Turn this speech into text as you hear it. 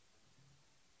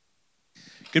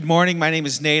Good morning. My name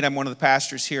is Nate. I'm one of the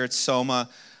pastors here at Soma.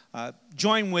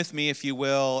 Join with me, if you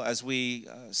will, as we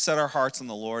set our hearts on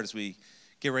the Lord, as we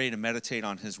get ready to meditate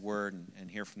on His Word and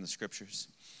hear from the Scriptures.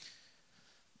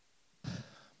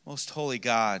 Most holy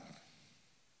God,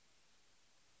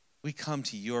 we come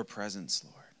to your presence,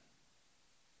 Lord,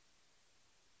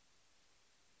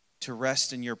 to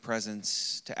rest in your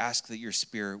presence, to ask that your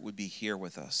Spirit would be here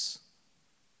with us.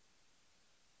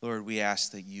 Lord, we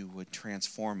ask that you would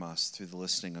transform us through the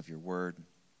listening of your word.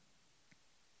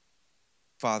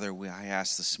 Father, I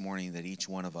ask this morning that each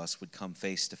one of us would come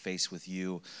face to face with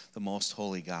you, the most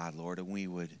holy God, Lord, and we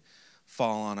would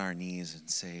fall on our knees and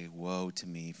say, woe to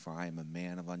me, for I am a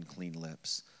man of unclean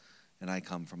lips, and I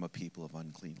come from a people of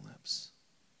unclean lips.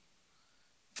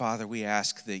 Father, we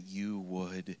ask that you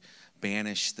would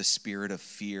banish the spirit of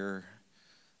fear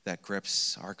that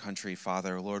grips our country,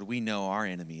 Father. Lord, we know our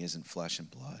enemy isn't flesh and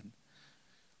blood.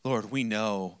 Lord, we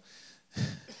know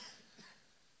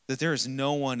that there is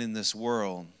no one in this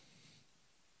world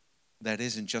that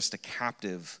isn't just a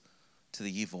captive to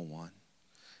the evil one.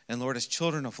 And Lord, as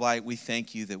children of light, we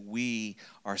thank you that we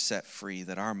are set free,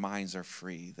 that our minds are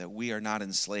free, that we are not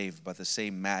enslaved by the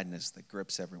same madness that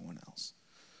grips everyone else.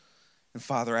 And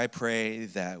Father, I pray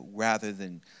that rather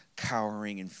than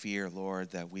cowering in fear,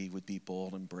 Lord, that we would be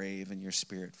bold and brave in your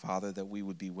Spirit, Father, that we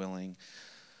would be willing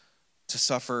to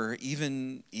suffer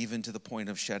even to the point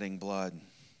of shedding blood,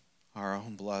 our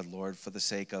own blood, Lord, for the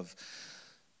sake of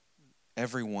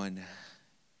everyone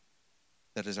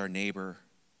that is our neighbor,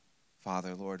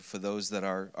 Father, Lord, for those that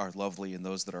are lovely and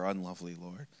those that are unlovely,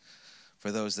 Lord,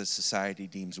 for those that society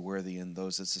deems worthy and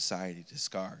those that society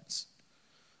discards.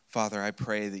 Father, I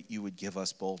pray that you would give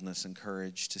us boldness and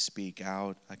courage to speak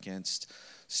out against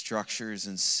structures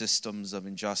and systems of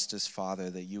injustice, Father,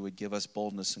 that you would give us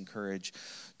boldness and courage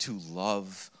to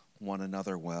love one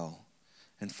another well.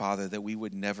 And Father, that we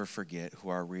would never forget who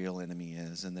our real enemy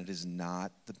is, and that it is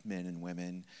not the men and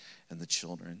women and the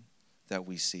children that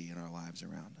we see in our lives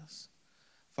around us.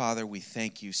 Father, we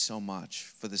thank you so much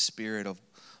for the spirit of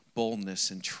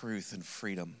boldness and truth and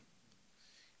freedom.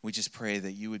 We just pray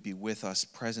that you would be with us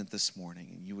present this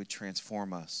morning and you would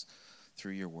transform us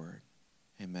through your word.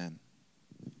 Amen.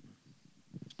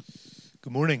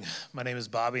 Good morning. My name is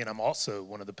Bobby, and I'm also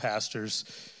one of the pastors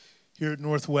here at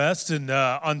Northwest. And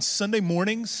on Sunday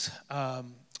mornings, over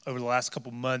the last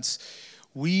couple months,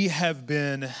 we have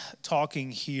been talking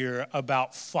here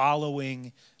about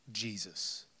following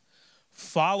Jesus.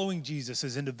 Following Jesus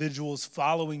as individuals,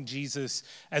 following Jesus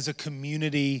as a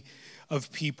community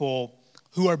of people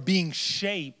who are being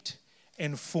shaped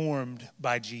and formed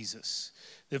by Jesus.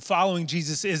 That following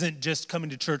Jesus isn't just coming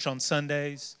to church on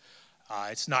Sundays.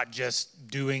 It's not just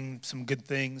doing some good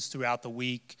things throughout the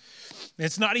week.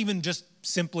 It's not even just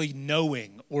simply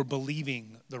knowing or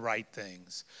believing the right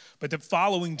things. But that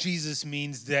following Jesus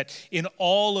means that in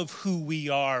all of who we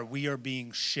are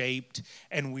being shaped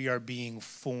and we are being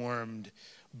formed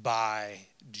by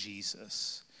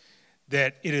Jesus.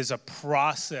 That it is a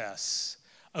process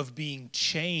of being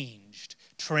changed,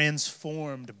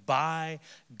 transformed by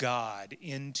God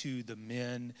into the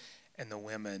men and the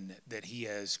women that he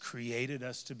has created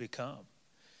us to become.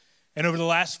 And over the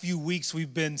last few weeks,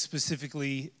 we've been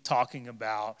specifically talking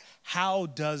about how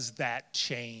does that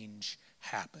change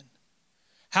happen?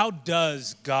 How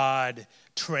does God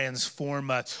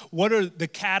transform us? What are the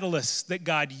catalysts that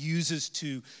God uses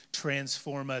to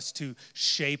transform us, to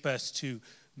shape us, to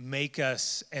make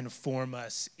us and form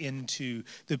us into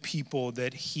the people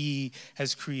that he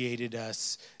has created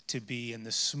us to be? And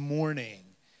this morning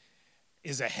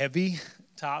is a heavy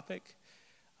topic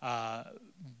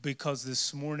because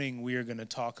this morning we are going to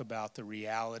talk about the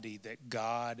reality that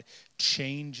God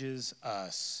changes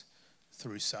us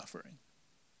through suffering.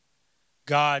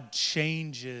 God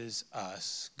changes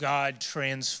us. God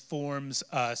transforms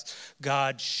us.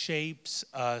 God shapes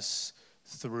us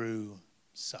through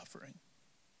suffering.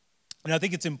 And I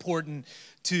think it's important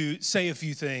to say a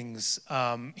few things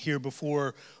here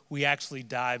before we actually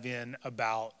dive in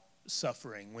about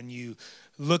suffering. When you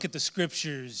look at the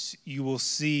scriptures, you will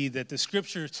see that the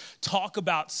scriptures talk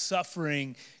about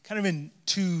suffering kind of in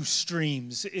two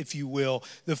streams, if you will.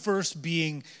 The first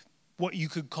being what you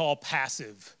could call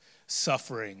passive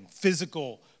suffering,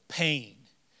 physical pain,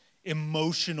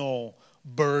 emotional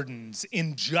burdens,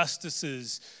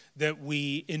 injustices that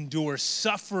we endure,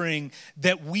 suffering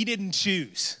that we didn't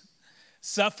choose,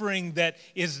 Suffering that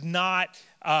is not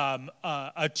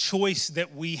a choice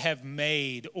that we have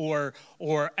made or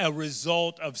a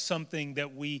result of something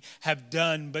that we have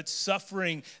done, but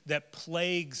suffering that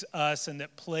plagues us and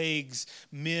that plagues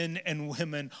men and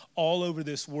women all over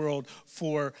this world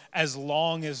for as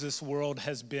long as this world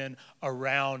has been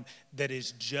around, that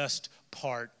is just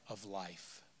part of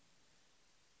life.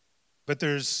 But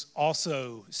there's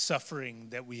also suffering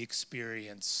that we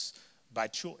experience by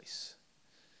choice.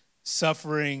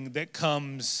 Suffering that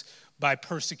comes by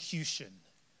persecution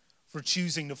for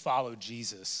choosing to follow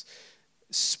Jesus.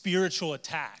 Spiritual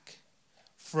attack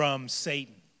from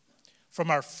Satan, from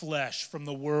our flesh, from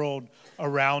the world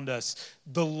around us.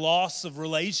 The loss of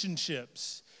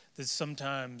relationships that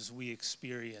sometimes we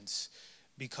experience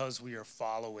because we are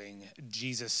following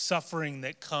Jesus. Suffering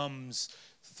that comes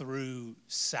through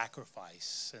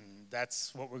sacrifice. And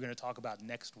that's what we're going to talk about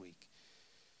next week.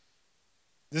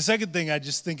 The second thing I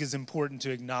just think is important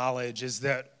to acknowledge is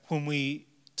that when we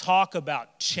talk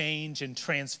about change and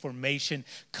transformation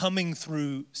coming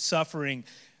through suffering,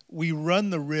 we run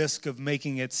the risk of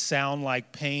making it sound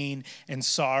like pain and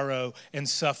sorrow and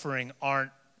suffering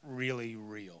aren't really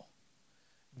real.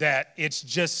 That it's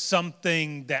just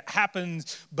something that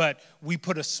happens, but we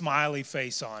put a smiley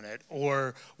face on it,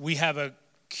 or we have a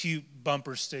cute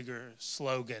bumper sticker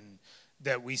slogan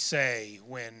that we say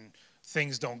when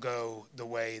things don't go the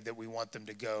way that we want them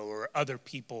to go, or other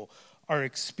people are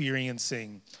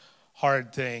experiencing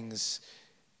hard things.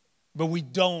 But we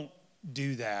don't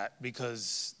do that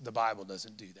because the Bible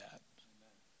doesn't do that.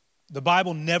 The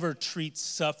Bible never treats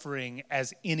suffering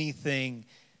as anything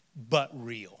but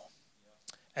real,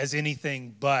 as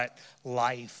anything but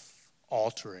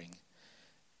life-altering.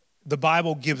 The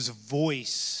Bible gives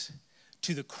voice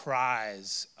to the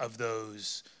cries of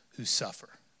those who suffer.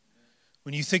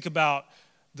 When you think about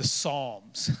the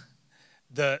Psalms,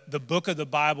 the book of the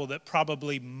Bible that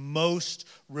probably most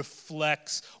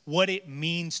reflects what it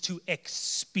means to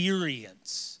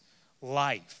experience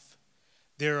life,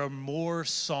 there are more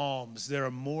psalms, there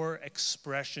are more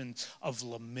expressions of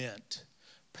lament,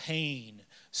 pain,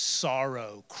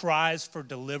 sorrow, cries for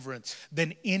deliverance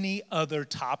than any other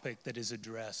topic that is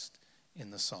addressed in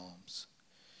the Psalms.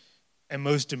 And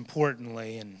most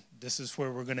importantly, and this is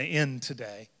where we're going to end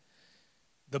today,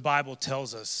 the Bible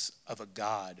tells us of a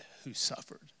God who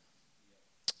suffered,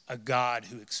 a God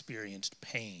who experienced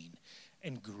pain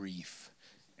and grief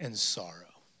and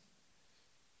sorrow.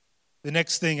 The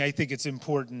next thing I think it's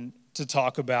important to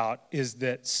talk about is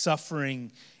that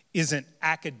suffering isn't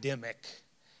academic.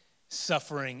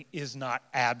 Suffering is not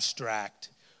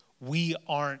abstract. We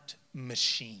aren't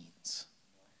machines.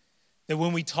 That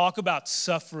when we talk about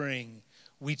suffering,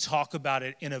 we talk about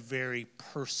it in a very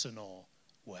personal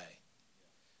way.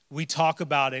 We talk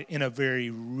about it in a very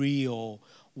real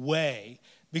way.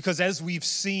 Because as we've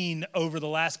seen over the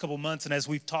last couple months and as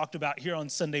we've talked about here on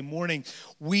Sunday morning,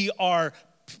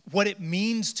 what it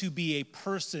means to be a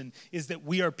person is that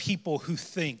we are people who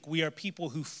think, we are people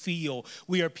who feel,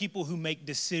 we are people who make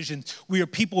decisions, we are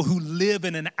people who live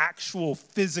in an actual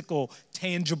physical,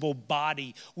 tangible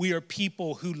body. We are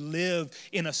people who live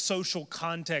in a social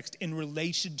context, in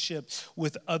relationships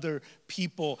with other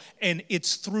people. And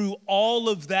it's through all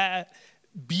of that,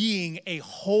 being a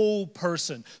whole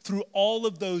person, through all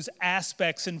of those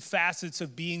aspects and facets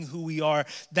of being who we are,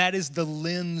 that is the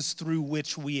lens through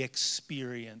which we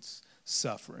experience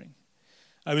suffering.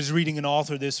 I was reading an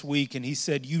author this week, and he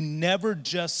said, you never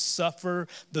just suffer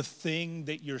the thing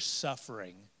that you're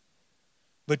suffering,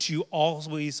 but you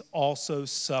always also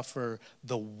suffer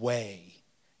the way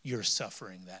you're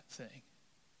suffering that thing.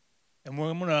 And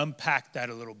I'm going to unpack that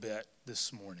a little bit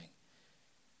this morning.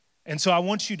 And so I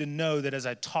want you to know that as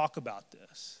I talk about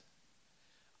this,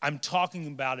 I'm talking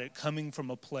about it coming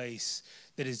from a place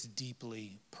that is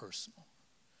deeply personal.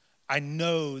 I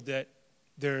know that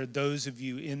there are those of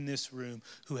you in this room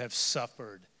who have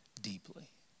suffered deeply.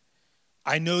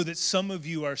 I know that some of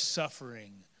you are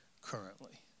suffering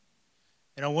currently.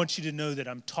 And I want you to know that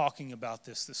I'm talking about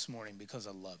this morning because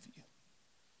I love you.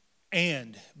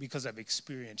 And because I've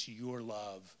experienced your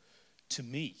love to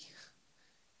me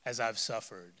as I've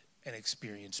suffered and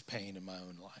experienced pain in my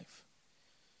own life.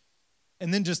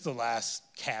 And then just the last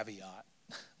caveat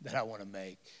that I want to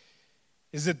make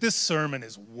is that this sermon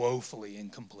is woefully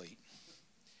incomplete.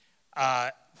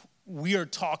 We are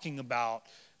talking about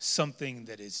something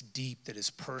that is deep, that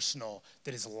is personal,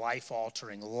 that is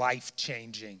life-altering,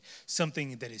 life-changing,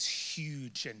 something that is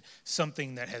huge and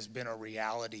something that has been a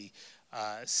reality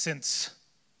since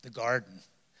the garden,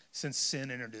 since sin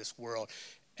entered this world.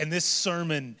 And this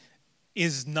sermon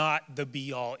is not the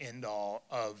be-all, end-all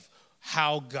of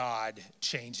how God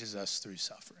changes us through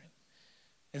suffering.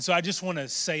 And so I just want to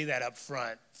say that up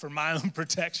front for my own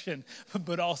protection,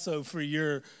 but also for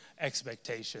your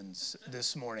expectations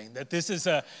this morning, that this is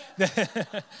a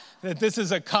that this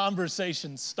is a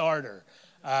conversation starter,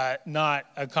 not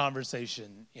a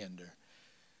conversation ender.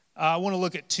 I want to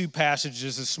look at two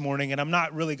passages this morning, and I'm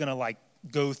not really going to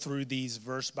go through these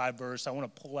verse by verse. I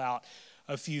want to pull out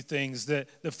a few things. The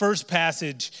first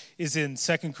passage is in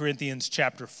 2 Corinthians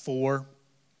chapter 4.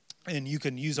 And you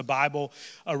can use a Bible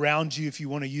around you if you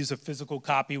want to use a physical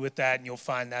copy with that, and you'll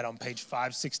find that on page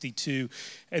 562.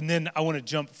 And then I want to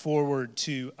jump forward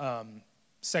to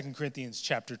 2 Corinthians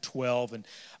chapter 12. And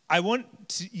I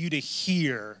want you to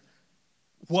hear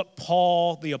what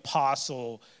Paul the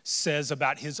apostle says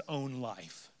about his own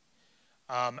life,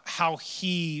 how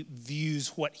he views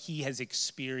what he has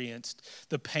experienced,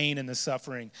 the pain and the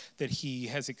suffering that he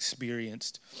has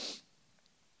experienced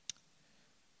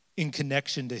in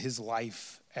connection to his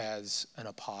life as an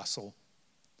apostle.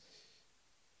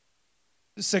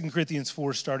 2 Corinthians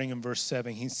 4, starting in verse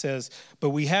 7, he says,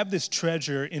 "But we have this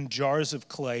treasure in jars of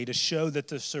clay to show that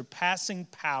the surpassing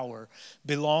power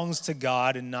belongs to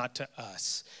God and not to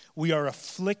us. We are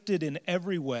afflicted in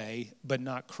every way, but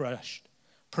not crushed.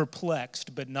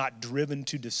 Perplexed, but not driven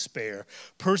to despair.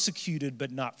 Persecuted,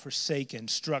 but not forsaken.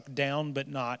 Struck down, but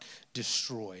not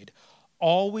destroyed.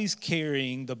 Always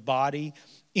carrying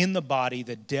in the body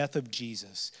the death of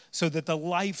Jesus, so that the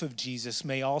life of Jesus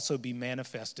may also be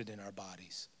manifested in our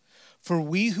bodies. For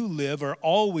we who live are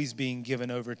always being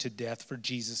given over to death for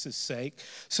Jesus' sake,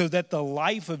 so that the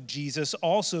life of Jesus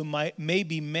also may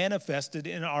be manifested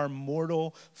in our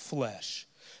mortal flesh.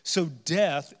 So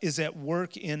death is at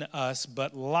work in us,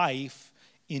 but life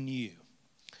in you.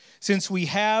 Since we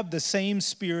have the same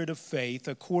spirit of faith,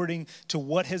 according to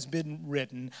what has been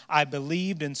written, I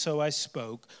believed and so I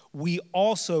spoke, we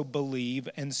also believe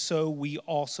and so we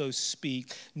also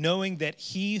speak, knowing that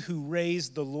he who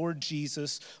raised the Lord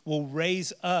Jesus will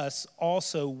raise us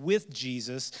also with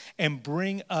Jesus and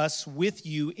bring us with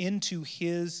you into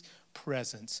his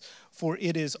presence. For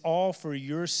it is all for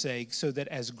your sake, so that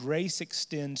as grace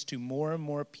extends to more and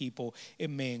more people, it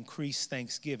may increase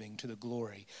thanksgiving to the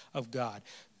glory of God.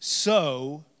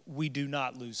 So we do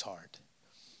not lose heart.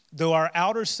 Though our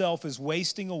outer self is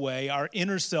wasting away, our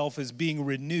inner self is being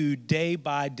renewed day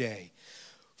by day.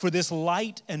 For this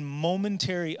light and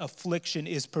momentary affliction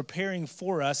is preparing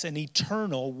for us an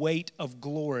eternal weight of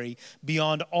glory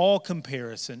beyond all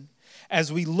comparison,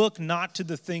 as we look not to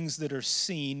the things that are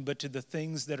seen, but to the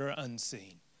things that are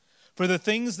unseen. For the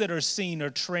things that are seen are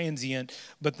transient,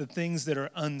 but the things that are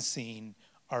unseen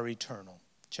are eternal.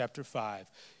 Chapter 5.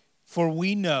 For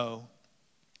we know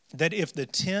that if the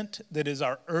tent that is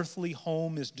our earthly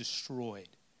home is destroyed,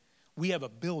 we have a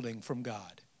building from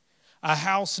God, a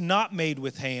house not made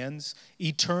with hands,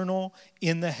 eternal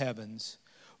in the heavens.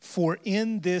 For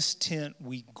in this tent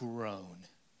we groan,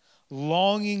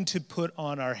 longing to put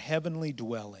on our heavenly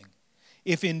dwelling,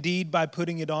 if indeed by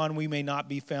putting it on we may not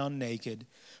be found naked.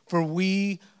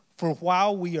 For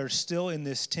while we are still in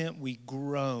this tent, we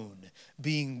groan,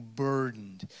 being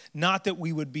burdened. Not that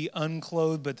we would be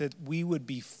unclothed, but that we would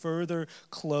be further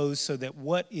clothed, so that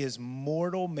what is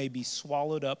mortal may be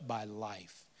swallowed up by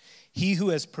life. He who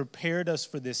has prepared us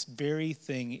for this very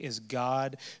thing is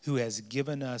God, who has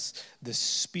given us the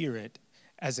Spirit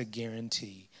as a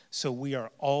guarantee. So we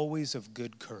are always of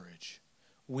good courage.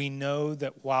 We know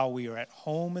that while we are at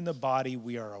home in the body,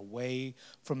 we are away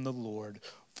from the Lord.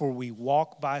 For we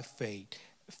walk by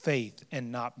faith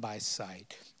and not by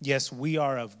sight. Yes, we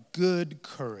are of good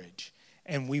courage,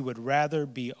 and we would rather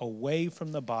be away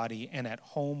from the body and at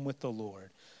home with the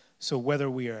Lord. So whether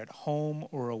we are at home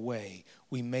or away,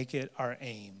 we make it our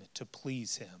aim to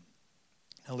please him.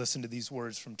 Now listen to these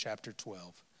words from chapter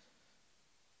 12.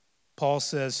 Paul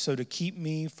says, so to keep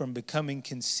me from becoming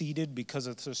conceited because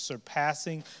of the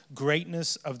surpassing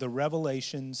greatness of the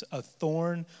revelations, a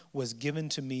thorn was given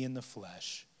to me in the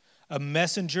flesh, a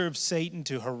messenger of Satan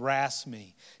to harass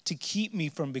me, to keep me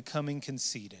from becoming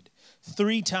conceited.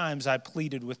 3 times I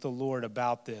pleaded with the Lord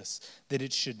about this, that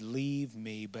it should leave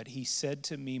me. But he said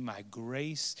to me, my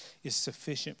grace is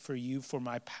sufficient for you, for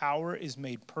my power is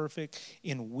made perfect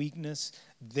in weakness.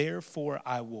 Therefore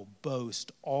I will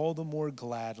boast all the more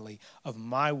gladly of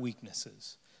my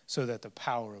weaknesses, so that the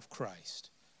power of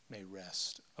Christ may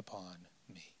rest upon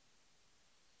me.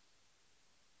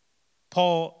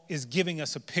 Paul is giving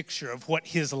us a picture of what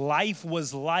his life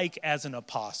was like as an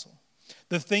apostle.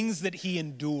 The things that he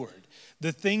endured,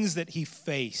 the things that he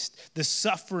faced, the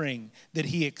suffering that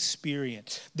he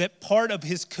experienced, that part of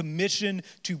his commission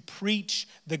to preach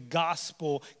the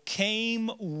gospel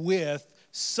came with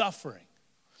suffering.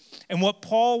 And what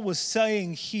Paul was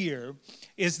saying here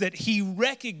is that he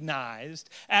recognized,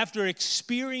 after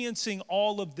experiencing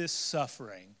all of this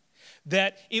suffering,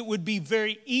 that it would be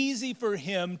very easy for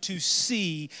him to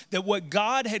see that what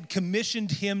God had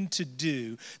commissioned him to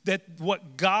do, that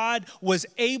what God was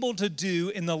able to do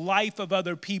in the life of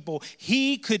other people,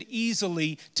 he could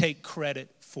easily take credit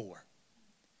for.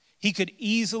 He could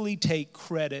easily take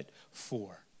credit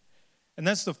for. And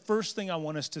that's the first thing I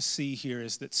want us to see here,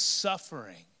 is that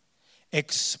suffering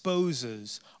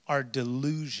exposes our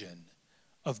delusion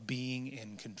of being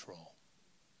in control.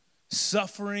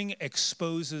 Suffering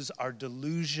exposes our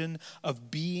delusion of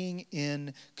being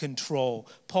in control.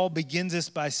 Paul begins this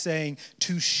by saying,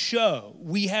 to show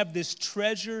we have this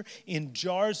treasure in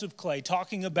jars of clay,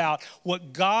 talking about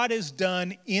what God has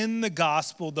done in the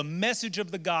gospel, the message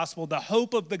of the gospel, the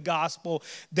hope of the gospel,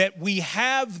 that we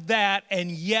have that and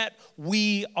yet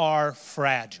we are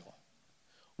fragile.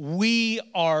 We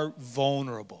are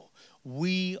vulnerable.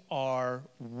 We are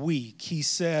weak. He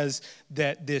says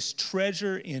that this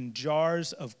treasure in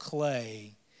jars of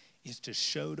clay is to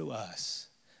show to us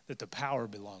that the power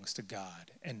belongs to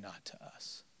God and not to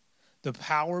us. The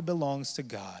power belongs to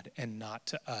God and not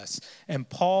to us. And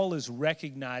Paul is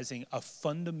recognizing a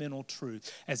fundamental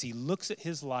truth as he looks at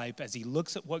his life, as he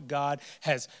looks at what God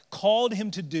has called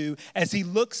him to do, as he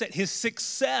looks at his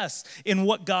success in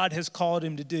what God has called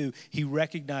him to do. He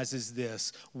recognizes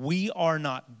this: we are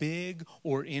not big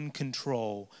or in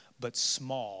control, but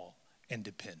small and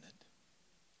dependent.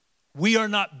 We are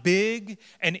not big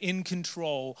and in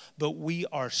control, but we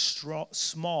are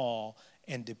small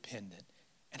and dependent.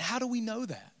 And how do we know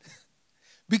that?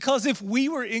 Because if we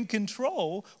were in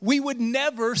control, we would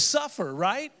never suffer,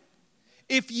 right?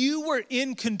 If you were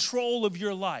in control of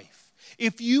your life,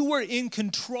 if you were in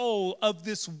control of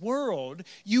this world,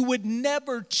 you would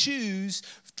never choose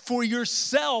for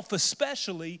yourself,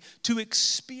 especially, to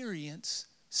experience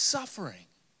suffering.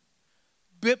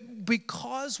 But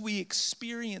because we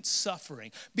experience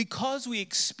suffering, because we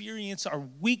experience our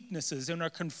weaknesses and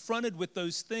are confronted with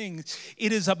those things,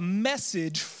 it is a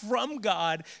message from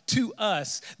God to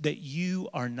us that you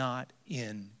are not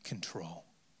in control.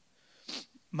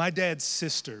 My dad's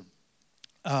sister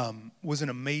was an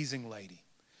amazing lady.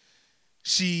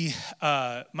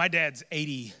 My dad's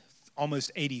 80,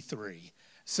 almost 83.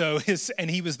 And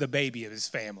he was the baby of his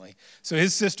family. So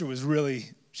his sister was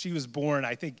she was born,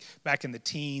 I think, back in the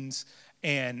teens,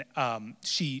 and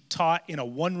she taught in a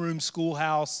one-room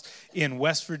schoolhouse in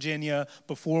West Virginia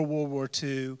before World War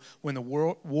II. When the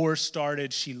war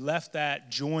started, she left that,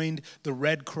 joined the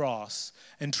Red Cross,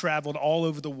 and traveled all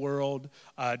over the world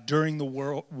during the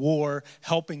war,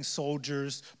 helping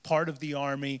soldiers, part of the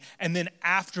army. And then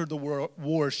after the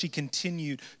war, she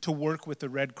continued to work with the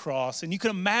Red Cross. And you can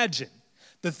imagine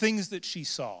the things that she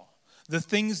saw, the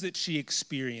things that she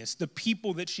experienced, the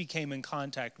people that she came in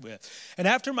contact with. And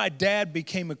after my dad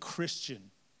became a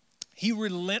Christian, he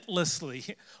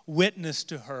relentlessly witnessed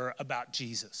to her about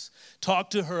Jesus,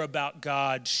 talked to her about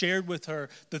God, shared with her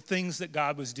the things that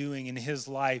God was doing in his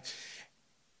life.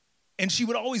 And she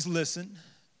would always listen,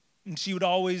 and she would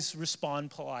always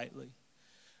respond politely.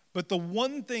 But the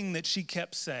one thing that she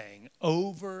kept saying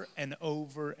over and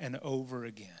over and over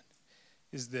again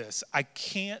is this: I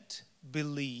can't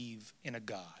believe in a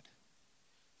God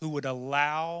who would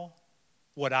allow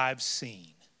what I've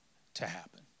seen to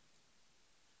happen.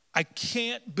 I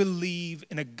can't believe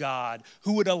in a God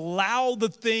who would allow the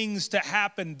things to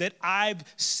happen that I've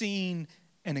seen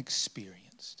and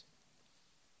experienced.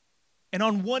 And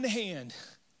on one hand,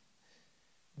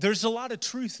 there's a lot of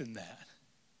truth in that.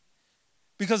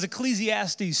 Because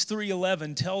Ecclesiastes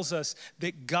 3:11 tells us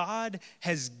that God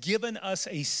has given us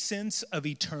a sense of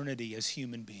eternity as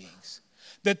human beings.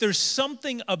 That there's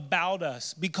something about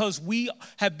us, because we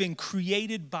have been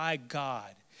created by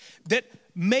God, that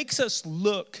makes us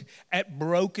look at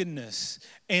brokenness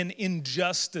and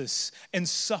injustice and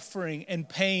suffering and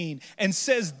pain and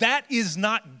says that is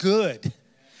not good.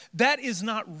 That is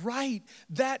not right.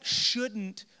 That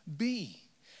shouldn't be.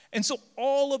 And so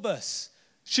all of us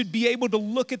should be able to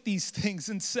look at these things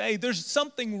and say, there's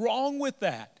something wrong with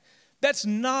that. That's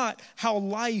not how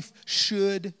life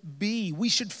should be. We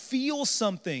should feel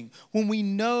something when we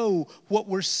know what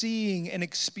we're seeing and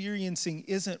experiencing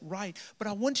isn't right. But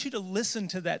I want you to listen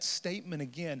to that statement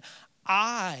again.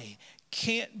 I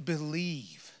can't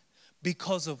believe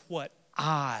because of what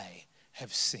I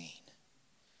have seen.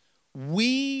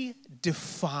 We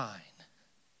define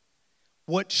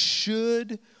what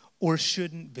should or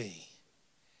shouldn't be,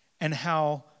 and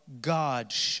how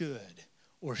God should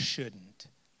or shouldn't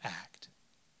act.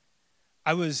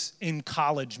 I was in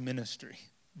college ministry,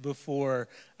 before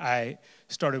I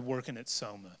started working at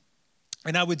Soma.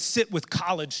 And I would sit with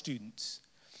college students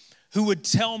who would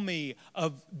tell me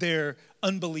of their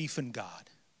unbelief in God.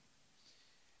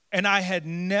 And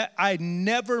I'd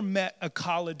never met a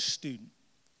college student,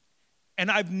 and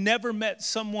I've never met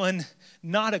someone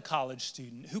not a college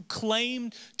student who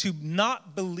claimed to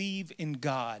not believe in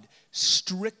God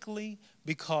strictly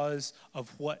because of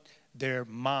what their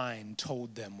mind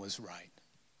told them was right.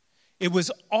 It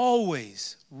was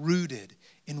always rooted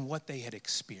in what they had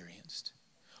experienced,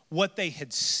 what they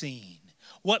had seen,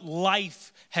 what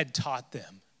life had taught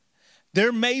them.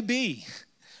 There may be,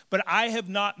 but I have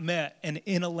not met an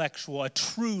intellectual, a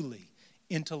truly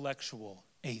intellectual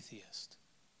atheist.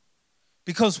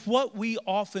 Because what we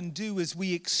often do is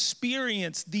we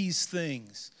experience these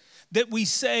things that we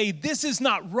say, this is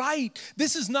not right,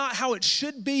 this is not how it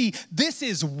should be, this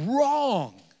is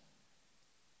wrong.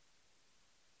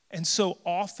 And so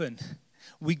often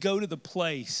we go to the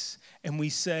place and we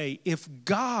say, if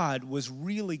God was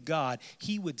really God,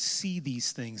 he would see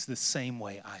these things the same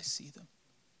way I see them.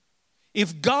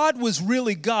 If God was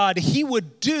really God, he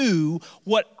would do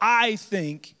what I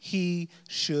think he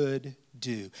should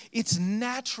do. It's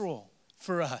natural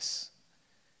for us.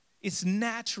 It's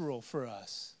natural for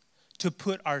us to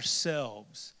put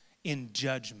ourselves in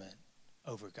judgment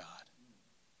over God.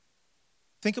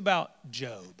 Think about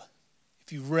Job.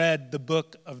 If you've read the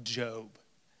book of Job,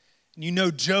 and you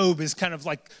know Job is kind of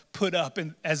like put up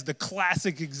as the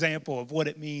classic example of what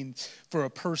it means for a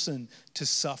person to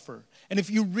suffer. And if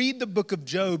you read the book of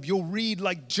Job, you'll read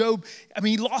like Job,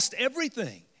 he lost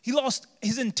everything. He lost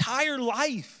his entire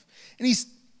life. And he's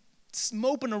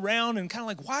moping around and kind of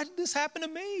like, why did this happen to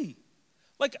me?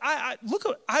 Like,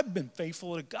 I've been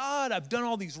faithful to God. I've done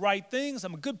all these right things.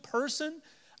 I'm a good person.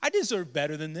 I deserve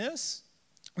better than this.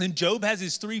 And then Job has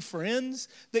his 3 friends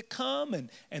that come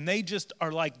and they just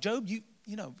are like, Job, you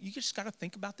just got to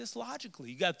think about this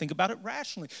logically. You got to think about it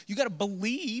rationally. You got to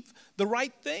believe the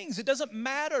right things. It doesn't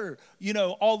matter,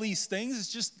 all these things.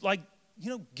 It's just like,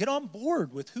 get on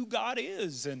board with who God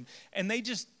is. And they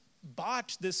just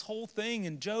botch this whole thing.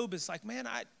 And Job is like, man,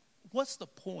 what's the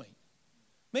point?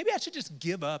 Maybe I should just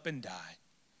give up and die.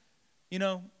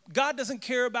 God doesn't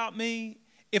care about me.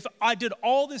 If I did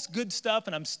all this good stuff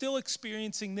and I'm still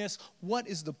experiencing this, what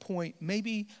is the point?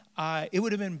 Maybe it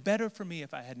would have been better for me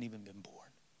if I hadn't even been born.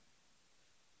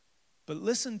 But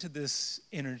listen to this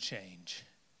interchange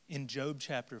in Job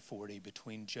chapter 40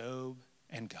 between Job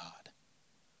and God.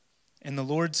 And the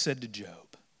Lord said to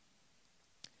Job,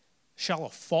 shall a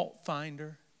fault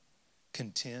finder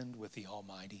contend with the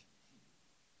Almighty?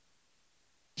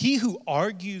 He who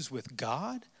argues with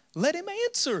God, let him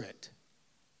answer it.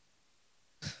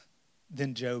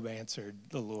 Then Job answered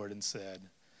the Lord and said,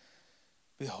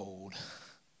 behold,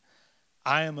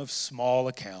 I am of small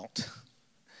account.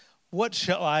 What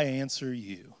shall I answer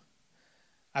you?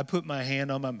 I put my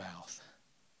hand on my mouth.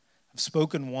 I've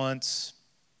spoken once,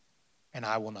 and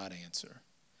I will not answer.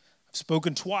 I've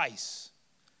spoken twice,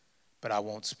 but I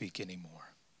won't speak anymore.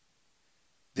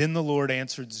 Then the Lord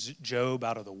answered Job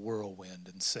out of the whirlwind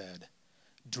and said,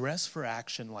 dress for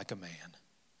action like a man.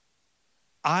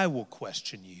 I will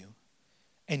question you,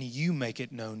 and you make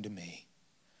it known to me.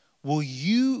 Will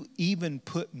you even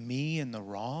put me in the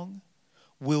wrong?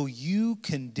 Will you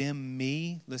condemn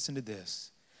me, listen to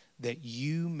this, that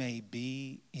you may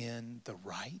be in the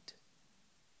right?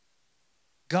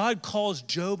 God calls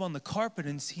Job on the carpet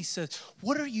and he says,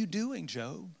 what are you doing,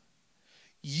 Job?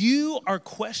 You are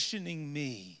questioning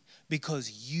me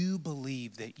because you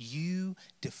believe that you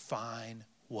define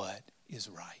what is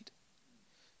right.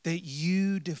 That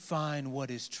you define what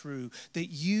is true, that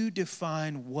you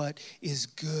define what is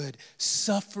good.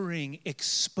 Suffering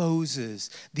exposes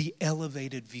the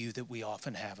elevated view that we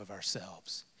often have of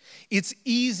ourselves. It's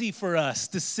easy for us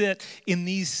to sit in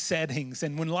these settings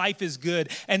and when life is good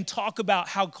and talk about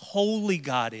how holy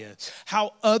God is,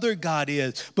 how other God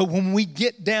is. But when we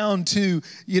get down to,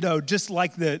 just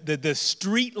like the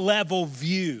street level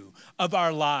view of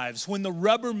our lives, when the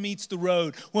rubber meets the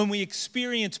road, when we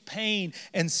experience pain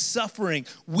and suffering,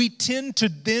 we tend to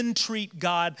then treat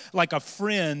God like a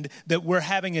friend that we're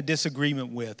having a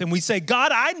disagreement with. And we say,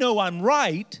 God, I know I'm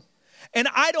right, and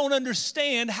I don't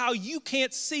understand how you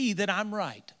can't see that I'm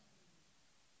right.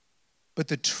 But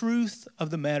the truth of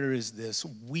the matter is this: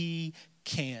 we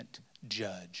can't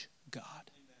judge God.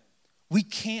 We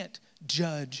can't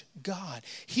judge God.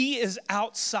 He is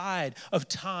outside of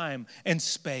time and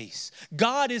space.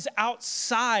 God is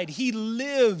outside. He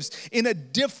lives in a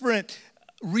different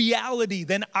reality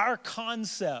than our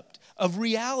concept of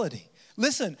reality.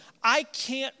 Listen, I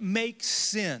can't make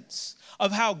sense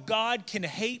of how God can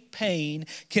hate pain,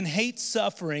 can hate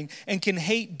suffering, and can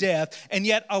hate death, and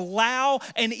yet allow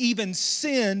and even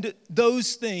send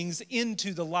those things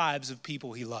into the lives of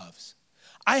people he loves.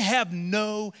 I have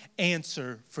no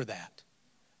answer for that.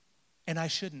 And I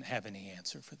shouldn't have any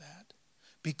answer for that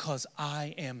because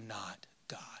I am not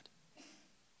God.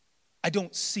 I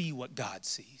don't see what God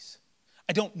sees.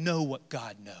 I don't know what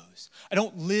God knows. I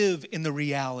don't live in the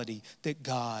reality that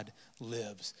God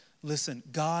lives. Listen,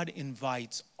 God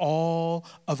invites all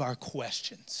of our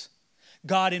questions.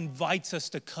 God invites us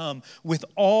to come with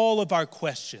all of our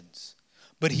questions,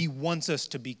 but he wants us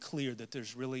to be clear that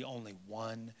there's really only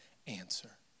one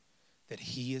answer, that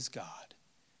he is God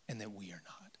and that we are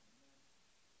not.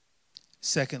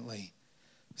 Secondly,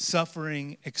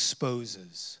 suffering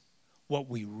exposes what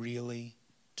we really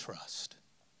trust.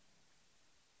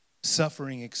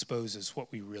 Suffering exposes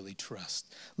what we really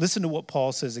trust. Listen to what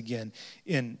Paul says again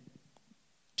in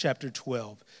chapter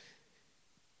 12.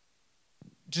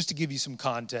 Just to give you some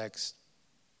context,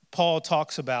 Paul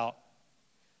talks about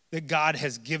that God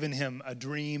has given him a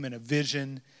dream and a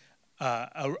vision,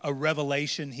 a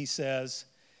revelation, he says.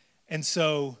 And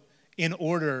so in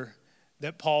order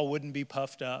that Paul wouldn't be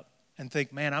puffed up and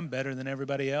think, man, I'm better than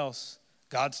everybody else.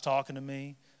 God's talking to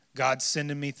me. God's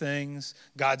sending me things.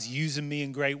 God's using me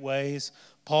in great ways.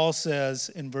 Paul says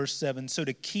in verse 7, so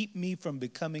to keep me from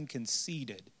becoming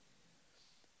conceited,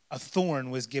 a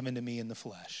thorn was given to me in the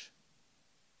flesh,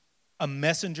 a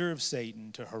messenger of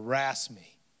Satan to harass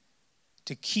me,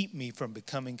 to keep me from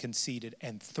becoming conceited.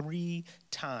 And 3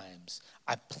 times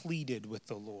I pleaded with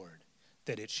the Lord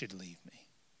that it should leave me.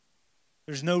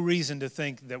 There's no reason to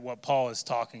think that what Paul is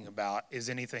talking about is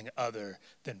anything other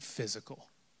than physical.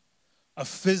 A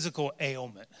physical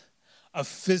ailment, a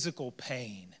physical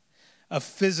pain, a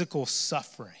physical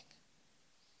suffering.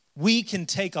 We can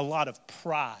take a lot of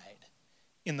pride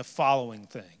in the following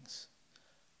things: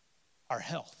 our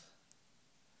health,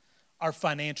 our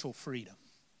financial freedom,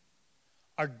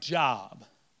 our job,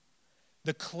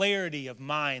 the clarity of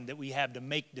mind that we have to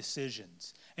make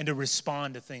decisions and to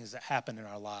respond to things that happen in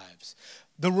our lives,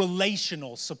 the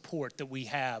relational support that we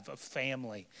have of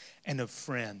family and of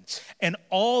friends. And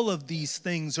all of these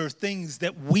things are things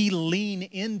that we lean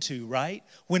into, right?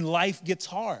 When life gets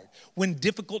hard, when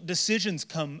difficult decisions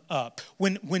come up,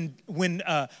 when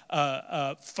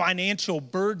financial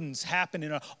burdens happen.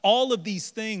 And all of these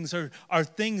things are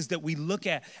things that we look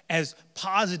at as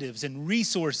positives and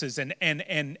resources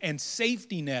and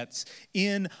safety nets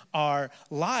in our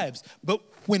lives. But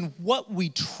when what we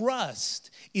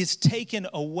trust is taken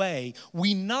away,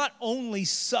 we not only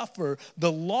suffer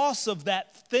the loss of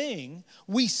that thing,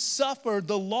 we suffer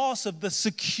the loss of the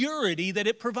security that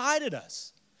it provided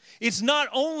us. It's not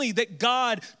only that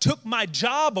God took my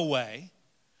job away,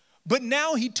 but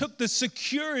now he took the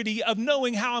security of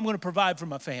knowing how I'm going to provide for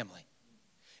my family.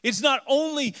 It's not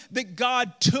only that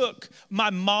God took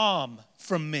my mom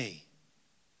from me,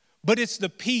 but it's the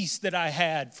peace that I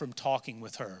had from talking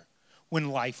with her when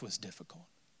life was difficult.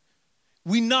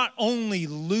 We not only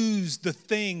lose the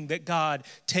thing that God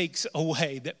takes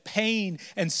away, that pain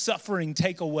and suffering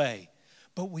take away,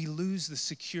 but we lose the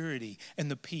security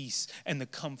and the peace and the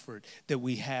comfort that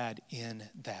we had in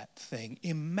that thing.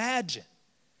 Imagine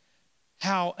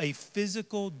how a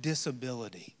physical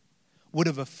disability would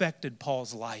have affected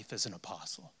Paul's life as an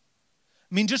apostle.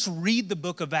 I mean, just read the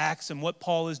book of Acts and what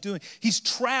Paul is doing. He's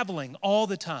traveling all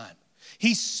the time.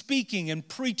 He's speaking and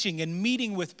preaching and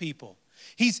meeting with people.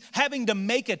 He's having to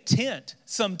make a tent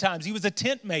sometimes. He was a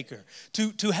tent maker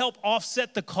to help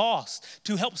offset the cost,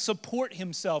 to help support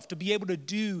himself, to be able to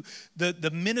do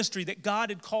the ministry that God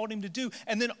had called him to do.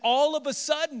 And then all of a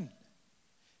sudden,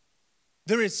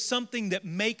 there is something that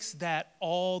makes that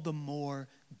all the more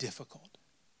difficult.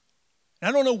 And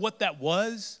I don't know what that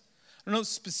was. I don't know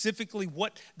specifically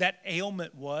what that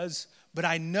ailment was, but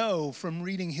I know from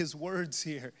reading his words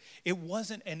here, it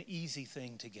wasn't an easy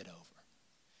thing to get over.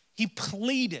 He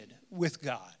pleaded with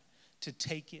God to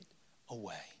take it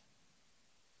away.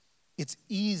 It's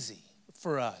easy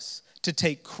for us to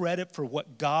take credit for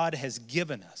what God has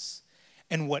given us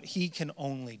and what he can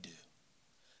only do.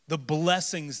 The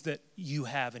blessings that you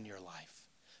have in your life,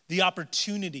 the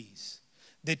opportunities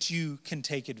that you can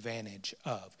take advantage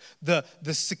of, the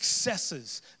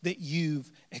successes that you've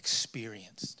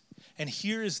experienced. And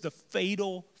here is the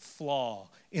fatal flaw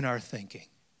in our thinking.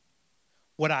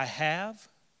 What I have,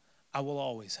 I will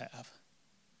always have.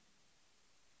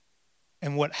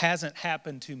 And what hasn't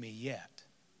happened to me yet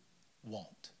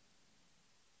won't.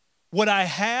 What I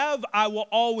have, I will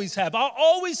always have. I'll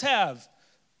always have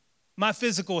my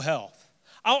physical health.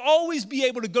 I'll always be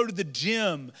able to go to the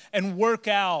gym and work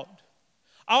out.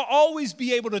 I'll always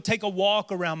be able to take a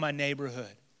walk around my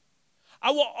neighborhood.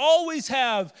 I will always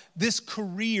have this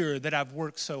career that I've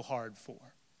worked so hard for.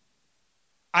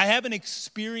 I haven't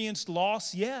experienced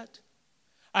loss yet.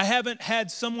 I haven't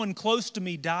had someone close to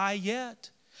me die yet.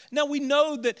 Now, we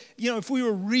know that, if we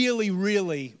were really,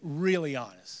 really, really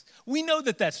honest, we know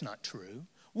that that's not true.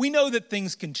 We know that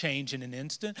things can change in an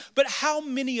instant. But how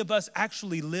many of us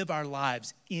actually live our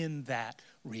lives in that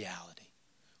reality?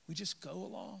 We just go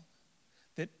along,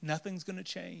 that nothing's going to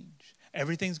change.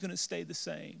 Everything's going to stay the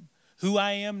same. Who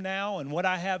I am now and what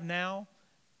I have now,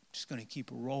 I'm just going to keep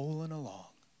rolling along.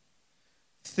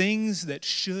 Things that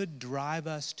should drive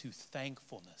us to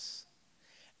thankfulness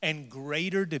and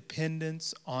greater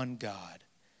dependence on God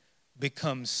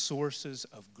become sources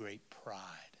of great pride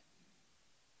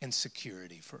and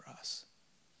security for us.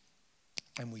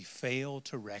 And we fail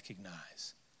to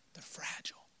recognize the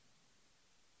fragile.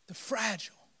 The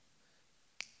fragile.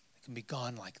 It can be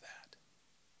gone like that.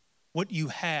 What you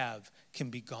have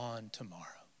can be gone tomorrow.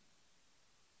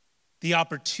 The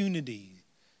opportunity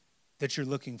that you're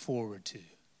looking forward to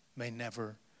may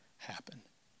never happen.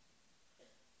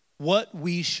 What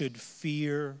we should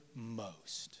fear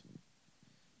most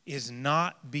is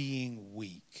not being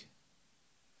weak,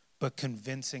 but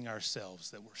convincing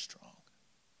ourselves that we're strong.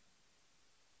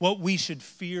 What we should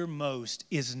fear most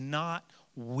is not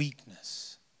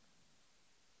weakness,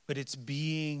 but it's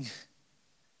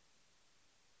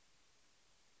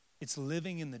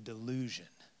living in the delusion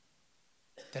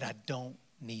that I don't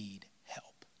need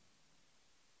help,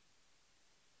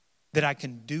 that I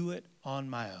can do it on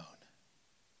my own,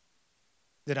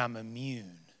 that I'm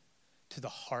immune to the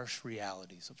harsh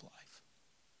realities of life.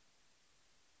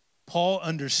 Paul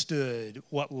understood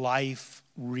what life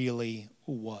really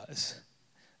was.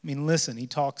 I mean, listen, he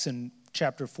talks in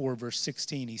chapter 4, verse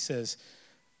 16. He says,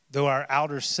 though our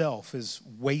outer self is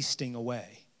wasting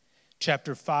away.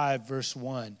 Chapter 5, verse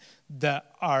 1, that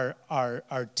our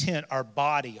tent, our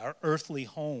body, our earthly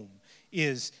home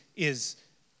is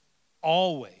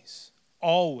always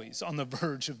on the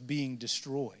verge of being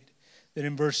destroyed. That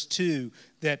in verse 2,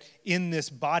 that in this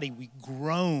body we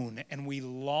groan and we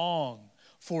long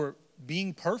for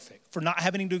being perfect, for not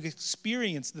having to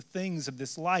experience the things of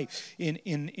this life.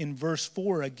 In verse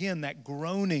 4, again, that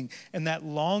groaning and that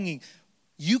longing.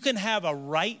 You can have a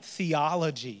right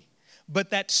theology, but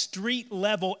that street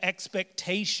level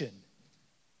expectation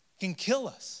can kill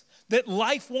us. That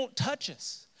life won't touch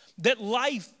us. That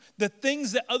life, the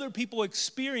things that other people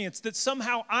experience, that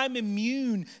somehow I'm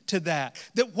immune to that.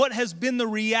 That what has been the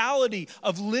reality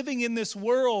of living in this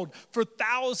world for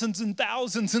thousands and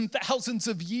thousands and thousands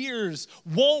of years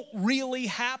won't really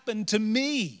happen to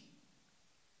me.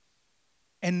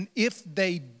 And if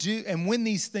they do, and when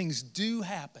these things do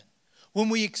happen, when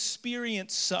we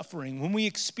experience suffering, when we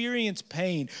experience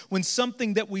pain, when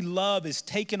something that we love is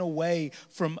taken away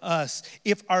from us,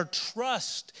 if our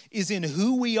trust is in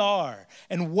who we are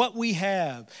and what we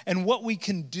have and what we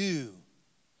can do,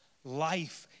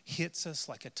 life hits us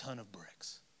like a ton of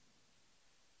bricks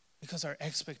because our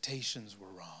expectations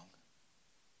were wrong.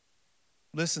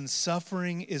 Listen,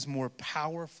 suffering is more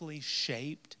powerfully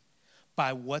shaped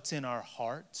by what's in our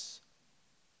hearts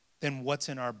than what's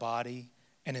in our body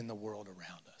and in the world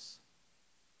around us.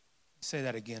 Say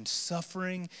that again.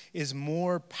 Suffering is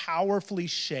more powerfully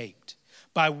shaped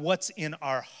by what's in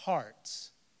our hearts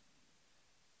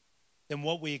than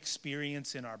what we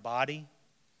experience in our body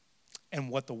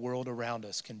and what the world around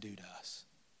us can do to us.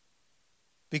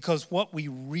 Because what we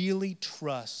really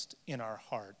trust in our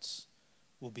hearts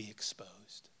will be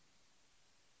exposed.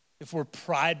 If we're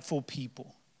prideful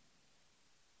people,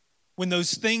 when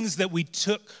those things that we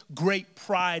took great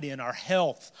pride in, our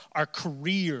health, our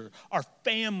career, our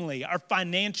family, our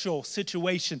financial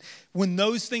situation, when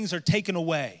those things are taken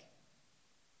away,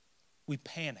 we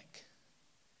panic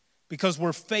because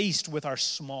we're faced with our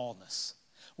smallness.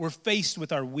 We're faced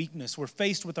with our weakness. We're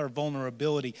faced with our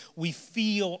vulnerability. We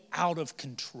feel out of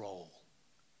control.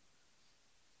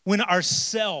 When our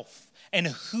self and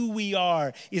who we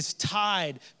are is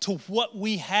tied to what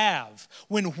we have.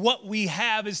 When what we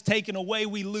have is taken away,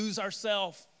 we lose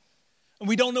ourselves. And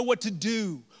we don't know what to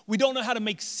do. We don't know how to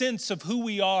make sense of who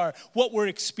we are, what we're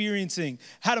experiencing,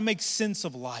 how to make sense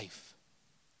of life.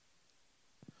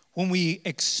 When we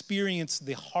experience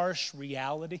the harsh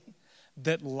reality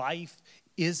that life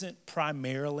isn't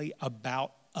primarily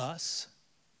about us,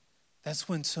 that's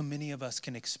when so many of us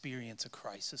can experience a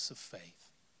crisis of faith.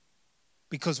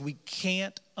 Because we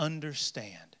can't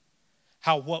understand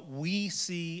how what we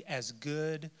see as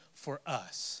good for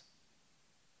us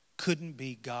couldn't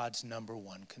be God's number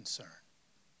one concern.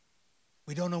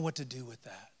 We don't know what to do with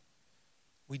that.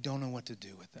 We don't know what to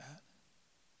do with that.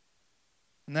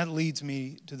 And that leads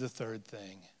me to the third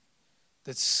thing,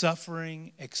 that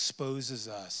suffering exposes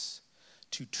us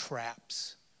to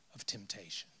traps of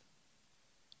temptation.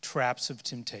 Traps of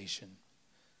temptation.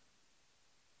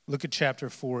 Look at chapter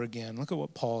 4 again. Look at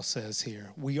what Paul says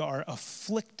here. We are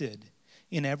afflicted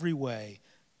in every way,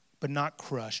 but not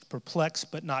crushed,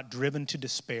 perplexed, but not driven to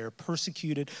despair,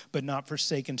 persecuted, but not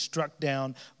forsaken, struck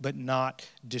down, but not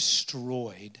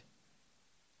destroyed.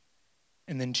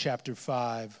 And then chapter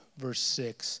 5, verse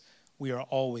 6, we are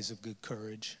always of good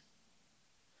courage.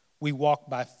 We walk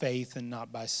by faith and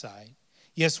not by sight.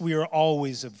 Yes, we are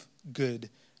always of good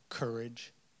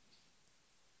courage.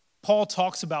 Paul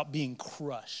talks about being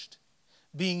crushed,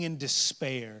 being in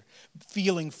despair,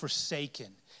 feeling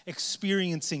forsaken,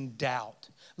 experiencing doubt,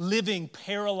 living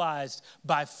paralyzed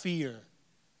by fear,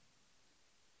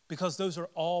 because those are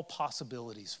all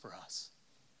possibilities for us.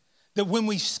 That when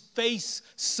we face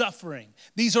suffering,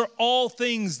 these are all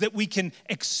things that we can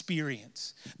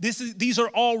experience. These are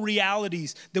all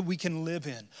realities that we can live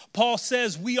in. Paul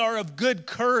says we are of good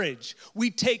courage. We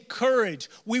take courage.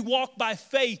 We walk by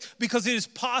faith because it is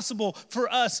possible for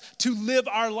us to live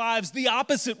our lives the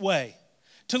opposite way,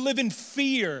 to live in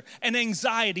fear and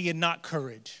anxiety and not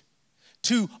courage,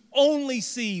 to only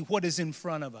see what is in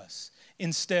front of us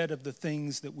instead of the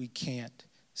things that we can't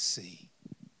see.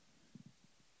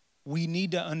 We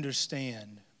need to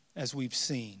understand, as we've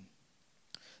seen,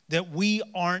 that we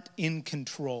aren't in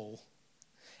control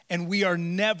and we are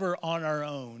never on our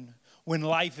own when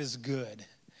life is good,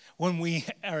 when we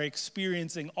are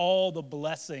experiencing all the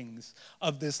blessings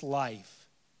of this life.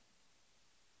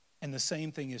 And the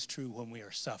same thing is true when we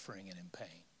are suffering and in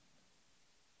pain.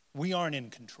 We aren't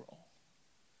in control.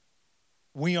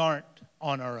 We aren't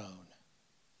on our own.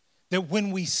 That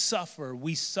when we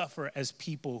suffer as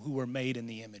people who are made in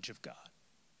the image of God.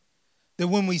 That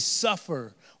when we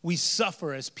suffer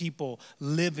as people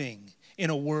living in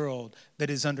a world that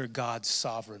is under God's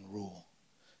sovereign rule.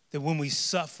 That when we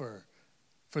suffer,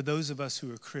 for those of us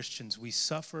who are Christians, we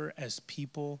suffer as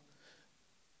people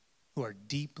who are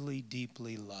deeply,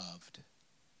 deeply loved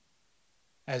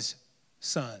as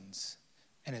sons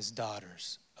and as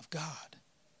daughters of God.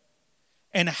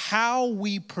 And how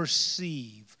we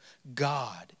perceive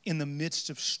God in the midst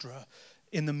of suffering,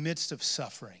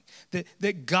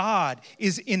 that God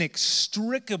is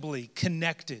inextricably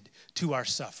connected to our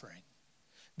suffering,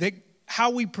 that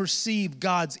how we perceive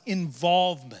God's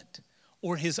involvement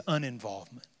or his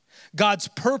uninvolvement, God's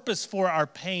purpose for our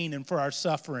pain and for our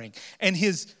suffering, and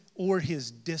his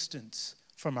distance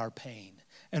from our pain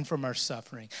and from our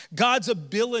suffering. God's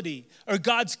ability or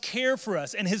God's care for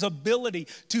us and his ability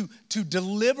to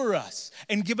deliver us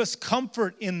and give us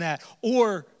comfort in that,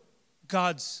 or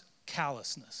God's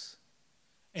callousness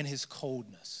and his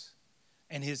coldness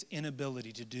and his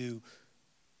inability to do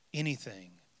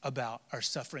anything about our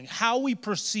suffering. How we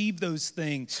perceive those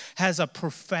things has a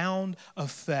profound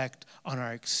effect on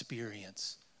our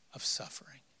experience of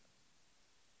suffering.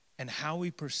 And how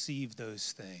we perceive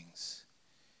those things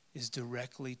is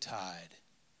directly tied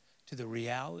to the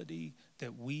reality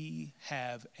that we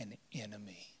have an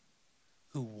enemy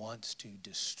who wants to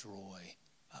destroy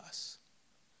us.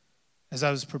 As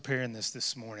I was preparing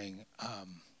this morning,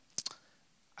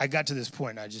 I got to this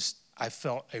point and I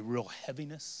felt a real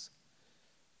heaviness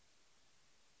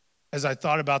as I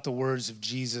thought about the words of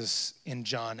Jesus in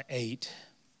John 8,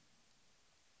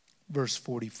 verse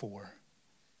 44.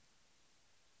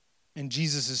 And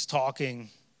Jesus is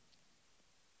talking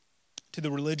to the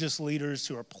religious leaders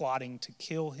who are plotting to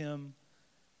kill him.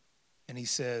 And he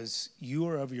says, "You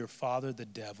are of your father the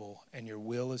devil, and your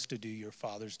will is to do your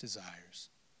father's desires.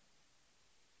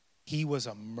 He was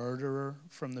a murderer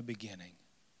from the beginning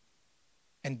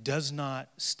and does not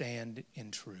stand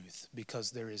in truth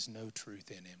because there is no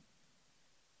truth in him.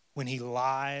 When he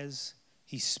lies,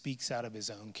 he speaks out of his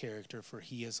own character, for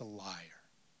he is a liar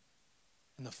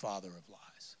and the father of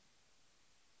lies."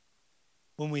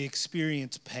 When we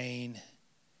experience pain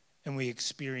and we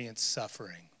experience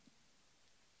suffering,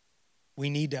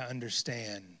 we need to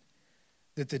understand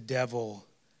that the devil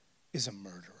is a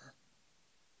murderer.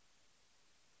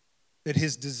 That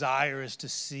his desire is to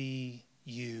see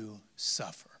you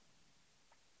suffer,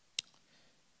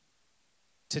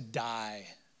 to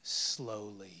die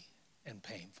slowly and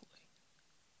painfully,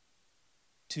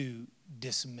 to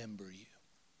dismember you,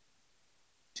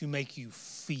 to make you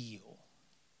feel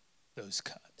those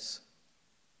cuts.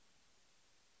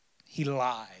 He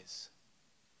lies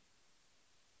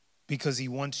because he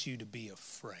wants you to be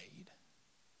afraid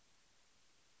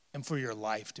and for your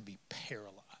life to be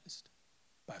paralyzed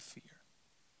by fear.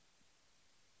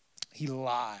 He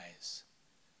lies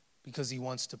because he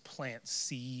wants to plant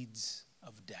seeds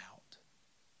of doubt.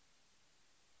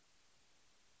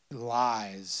 He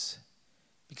lies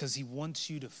because he wants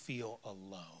you to feel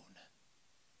alone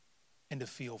and to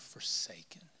feel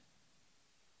forsaken.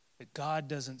 That God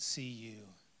doesn't see you,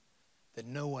 that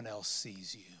no one else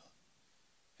sees you,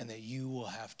 and that you will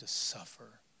have to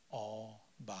suffer all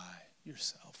by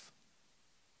yourself.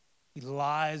 He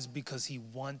lies because he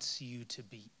wants you to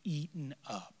be eaten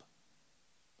up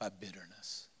by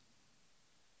bitterness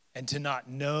and to not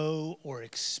know or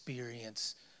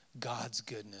experience God's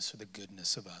goodness or the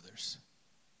goodness of others.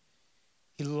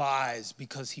 He lies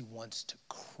because he wants to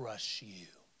crush you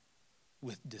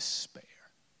with despair,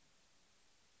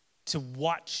 to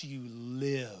watch you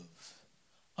live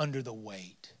under the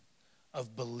weight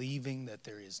of believing that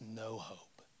there is no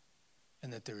hope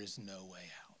and that there is no way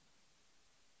out.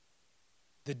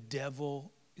 The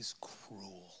devil is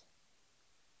cruel,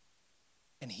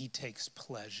 and he takes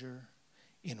pleasure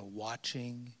in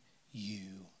watching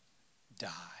you die.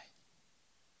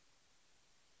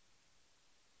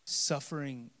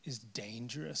 Suffering is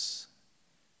dangerous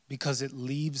because it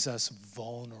leaves us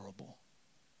vulnerable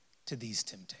to these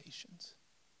temptations.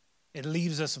 It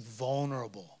leaves us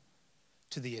vulnerable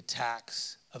to the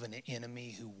attacks of an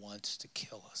enemy who wants to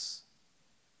kill us.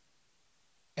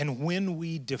 And when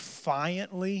we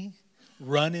defiantly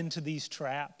run into these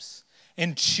traps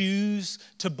and choose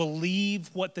to believe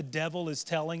what the devil is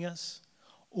telling us,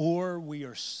 or we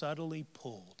are subtly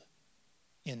pulled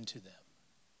into them,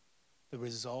 the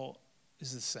result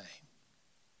is the same.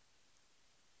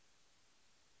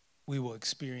 We will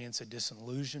experience a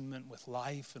disillusionment with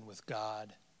life and with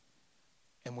God,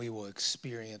 and we will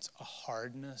experience a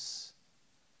hardness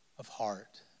of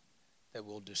heart that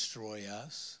will destroy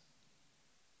us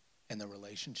and the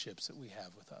relationships that we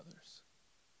have with others.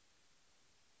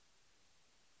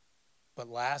 But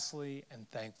lastly and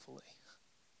thankfully,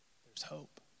 there's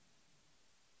hope.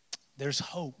 There's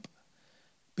hope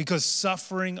because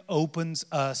suffering opens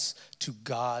us to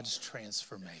God's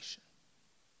transformation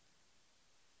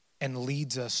and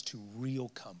leads us to real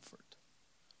comfort,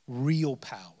 real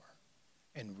power,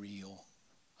 and real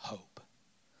hope.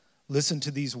 Listen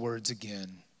to these words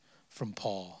again from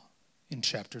Paul in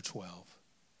chapter 12.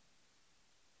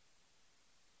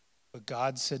 But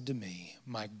God said to me,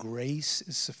 my grace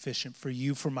is sufficient for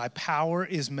you, for my power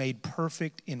is made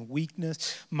perfect in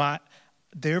weakness.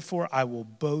 Therefore, I will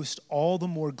boast all the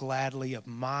more gladly of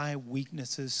my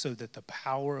weaknesses so that the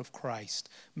power of Christ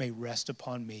may rest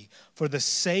upon me. For the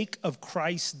sake of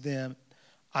Christ, then,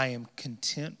 I am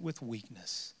content with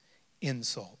weakness,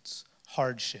 insults,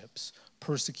 hardships,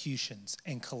 persecutions,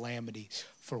 and calamities.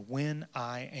 For when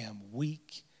I am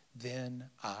weak, then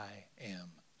I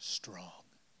am strong.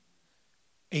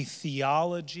 A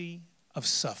theology of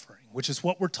suffering, which is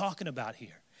what we're talking about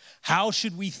here. How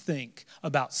should we think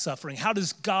about suffering? How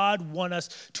does God want us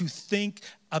to think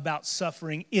about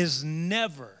suffering? Is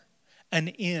never an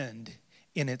end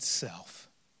in itself.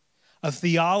 A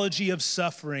theology of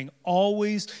suffering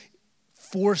always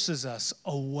forces us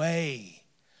away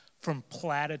from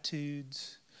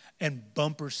platitudes and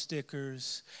bumper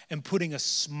stickers and putting a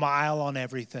smile on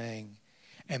everything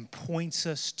and points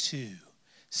us to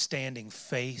standing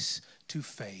face to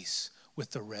face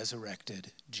with the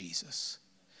resurrected Jesus.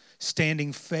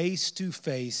 Standing face to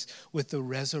face with the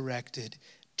resurrected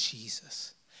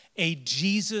Jesus. A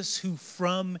Jesus who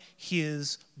from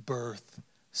his birth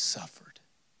suffered.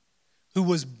 Who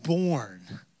was born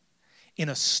in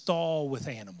a stall with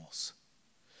animals.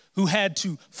 Who had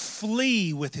to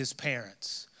flee with his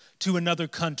parents to another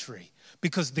country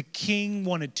because the king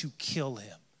wanted to kill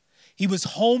him. He was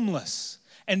homeless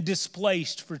and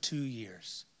displaced for 2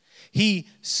 years. He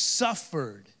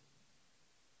suffered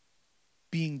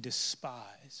being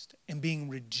despised and being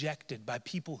rejected by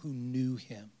people who knew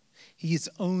him, his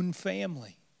own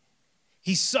family.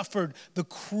 He suffered the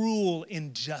cruel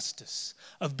injustice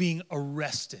of being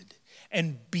arrested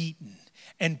and beaten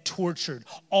and tortured.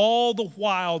 All the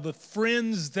while, the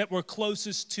friends that were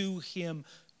closest to him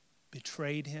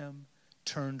betrayed him,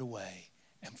 turned away,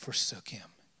 and forsook him.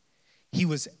 He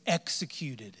was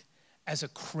executed as a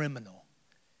criminal.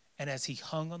 And as he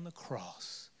hung on the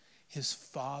cross, his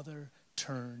Father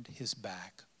turned his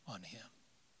back on him.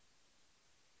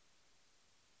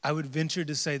 I would venture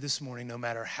to say this morning, no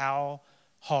matter how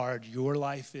hard your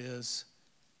life is,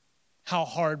 how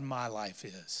hard my life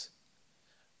is,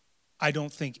 I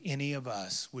don't think any of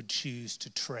us would choose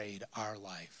to trade our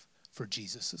life for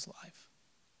Jesus' life.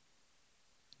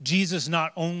 Jesus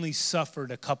not only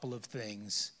suffered a couple of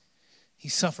things, he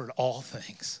suffered all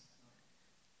things.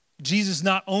 Jesus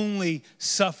not only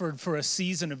suffered for a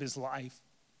season of his life,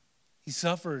 he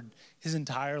suffered his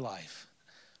entire life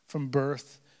from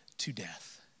birth to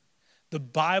death. The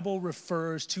Bible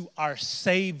refers to our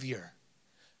Savior,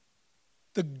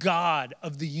 the God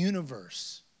of the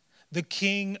universe, the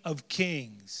King of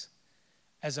kings,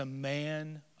 as a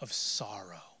man of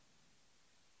sorrow,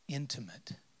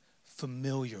 intimate,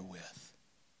 familiar with,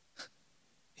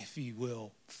 if you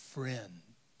will,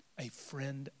 a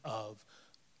friend of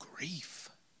grief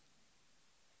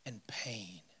and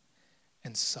pain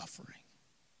and suffering.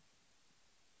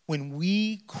 When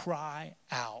we cry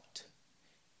out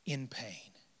in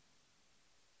pain,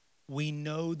 we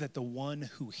know that the one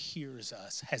who hears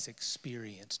us has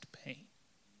experienced pain.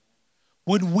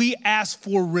 When we ask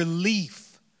for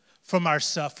relief from our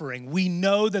suffering, we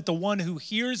know that the one who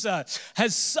hears us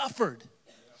has suffered.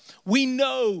 We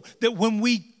know that when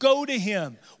we go to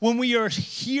him, when we are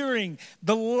hearing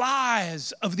the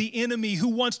lies of the enemy who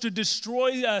wants to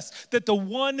destroy us, that the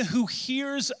one who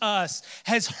hears us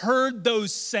has heard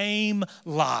those same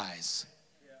lies.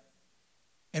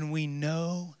 And we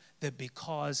know that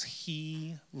because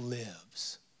he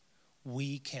lives,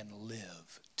 we can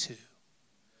live too.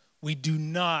 We do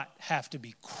not have to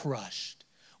be crushed.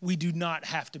 We do not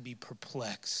have to be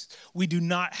perplexed. We do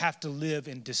not have to live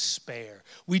in despair.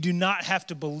 We do not have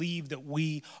to believe that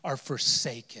we are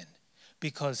forsaken.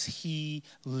 Because he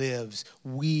lives,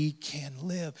 we can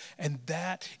live. And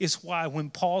that is why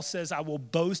when Paul says, I will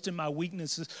boast in my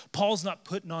weaknesses, Paul's not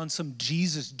putting on some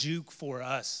Jesus juke for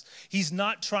us. He's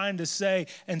not trying to say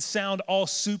and sound all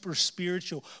super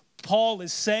spiritual. Paul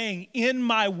is saying, in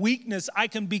my weakness, I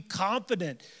can be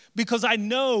confident because I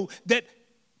know that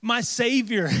my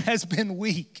Savior has been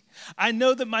weak. I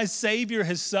know that my Savior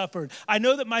has suffered. I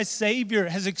know that my Savior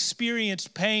has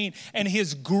experienced pain, and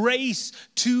his grace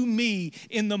to me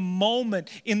in the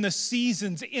moment, in the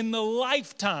seasons, in the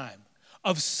lifetime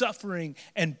of suffering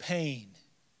and pain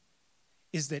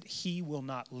is that he will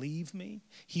not leave me.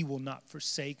 He will not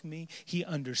forsake me. He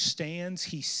understands,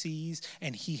 he sees,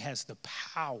 and he has the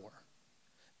power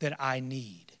that I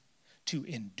need to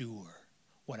endure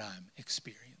what I'm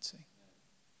experiencing.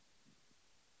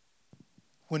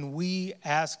 When we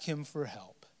ask him for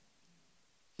help,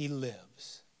 he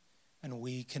lives, and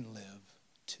we can live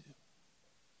too.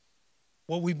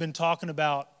 What we've been talking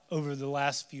about over the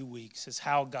last few weeks is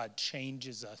how God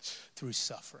changes us through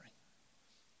suffering.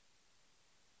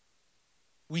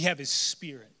 We have his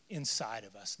Spirit inside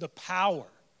of us, the power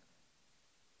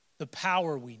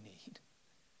we need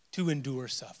to endure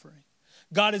suffering.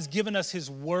 God has given us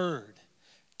his word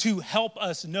to help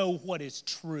us know what is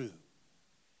true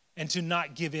and to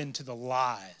not give in to the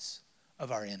lies of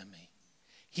our enemy.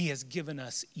 He has given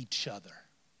us each other.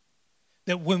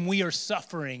 That when we are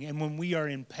suffering and when we are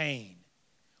in pain,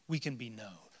 we can be known.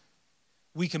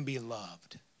 We can be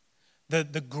loved.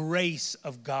 The grace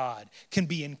of God can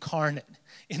be incarnate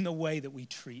in the way that we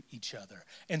treat each other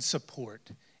and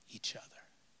support each other.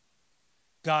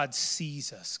 God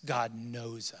sees us. God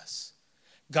knows us.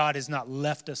 God has not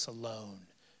left us alone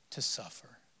to suffer.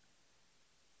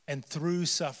 And through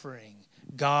suffering,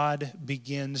 God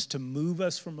begins to move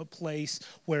us from a place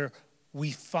where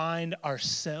we find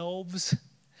ourselves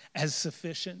as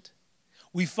sufficient.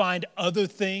 We find other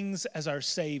things as our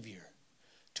Savior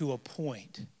to a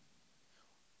point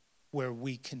where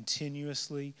we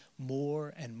continuously,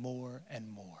 more and more and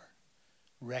more,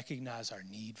 recognize our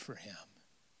need for him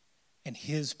and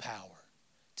his power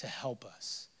to help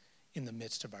us in the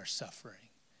midst of our suffering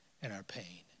and our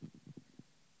pain.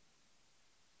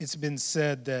 It's been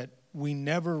said that we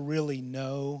never really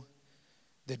know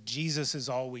that Jesus is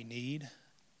all we need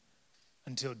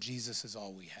until Jesus is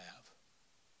all we have.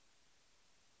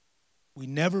 We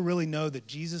never really know that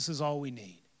Jesus is all we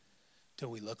need till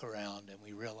we look around and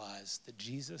we realize that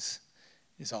Jesus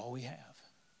is all we have.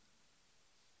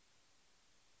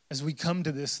 As we come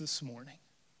to this morning,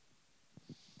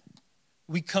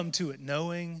 we come to it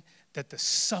knowing that the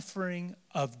suffering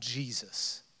of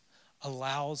Jesus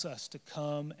allows us to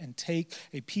come and take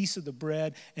a piece of the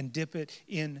bread and dip it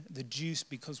in the juice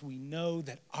because we know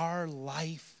that our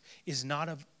life is not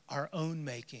of our own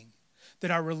making,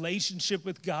 that our relationship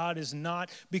with God is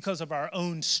not because of our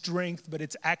own strength, but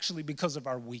it's actually because of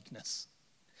our weakness.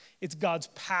 It's God's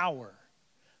power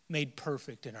made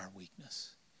perfect in our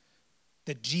weakness.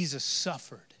 That Jesus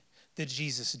suffered, that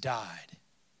Jesus died,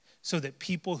 so that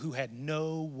people who had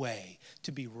no way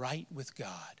to be right with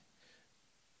God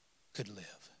could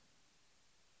live.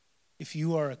 If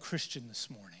you are a Christian this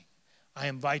morning, I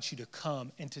invite you to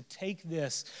come and to take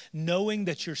this knowing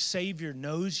that your Savior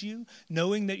knows you,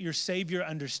 knowing that your Savior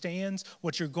understands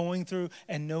what you're going through,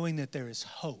 and knowing that there is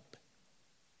hope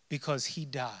because he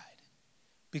died,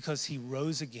 because he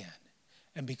rose again,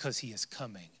 and because he is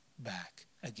coming back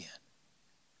again.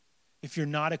 If you're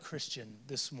not a Christian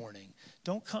this morning,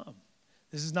 don't come.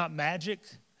 This is not magic.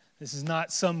 This is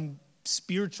not some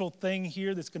spiritual thing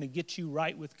here that's going to get you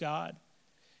right with God.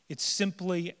 It's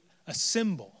simply a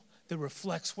symbol that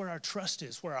reflects where our trust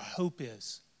is, where our hope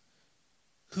is,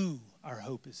 who our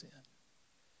hope is in.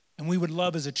 And we would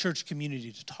love as a church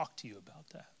community to talk to you about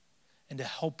that and to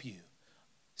help you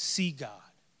see God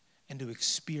and to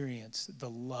experience the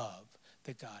love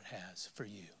that God has for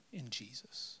you in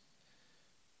Jesus.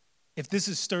 If this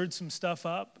has stirred some stuff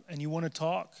up and you want to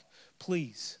talk,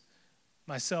 please,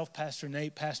 myself, Pastor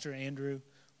Nate, Pastor Andrew,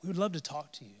 we would love to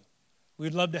talk to you.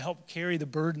 We'd love to help carry the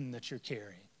burden that you're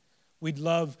carrying. We'd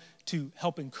love to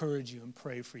help encourage you and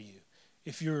pray for you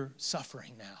if you're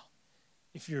suffering now,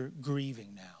 if you're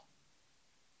grieving now.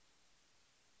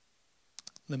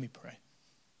 Let me pray.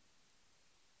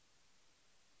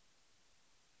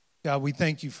 God, we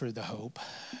thank you for the hope.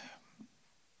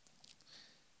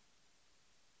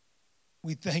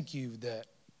 We thank you that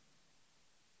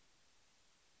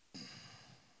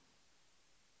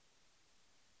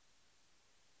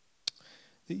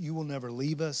you will never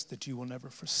leave us, that you will never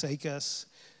forsake us,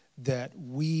 that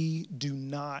we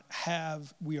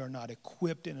are not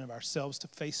equipped in and of ourselves to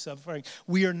face suffering.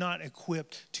 We are not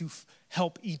equipped to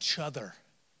help each other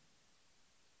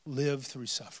live through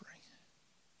suffering.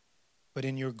 But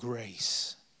in your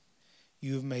grace,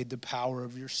 you have made the power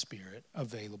of your Spirit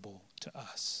available to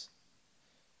us.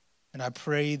 And I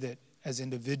pray that as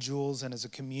individuals and as a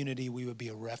community, we would be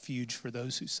a refuge for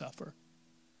those who suffer,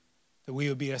 that we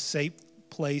would be a safe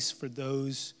place for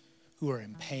those who are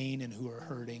in pain and who are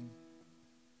hurting,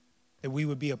 that we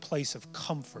would be a place of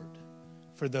comfort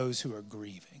for those who are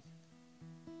grieving,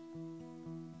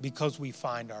 because we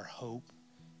find our hope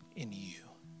in you.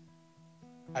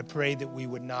 I pray that we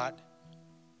would not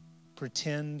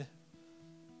pretend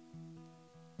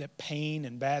that pain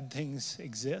and bad things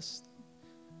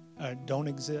don't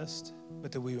exist,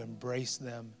 but that we would embrace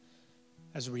them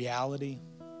as reality,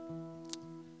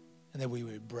 and that we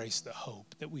would embrace the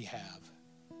hope that we have,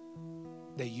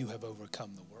 that you have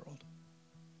overcome the world.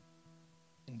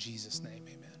 In Jesus' name,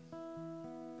 amen.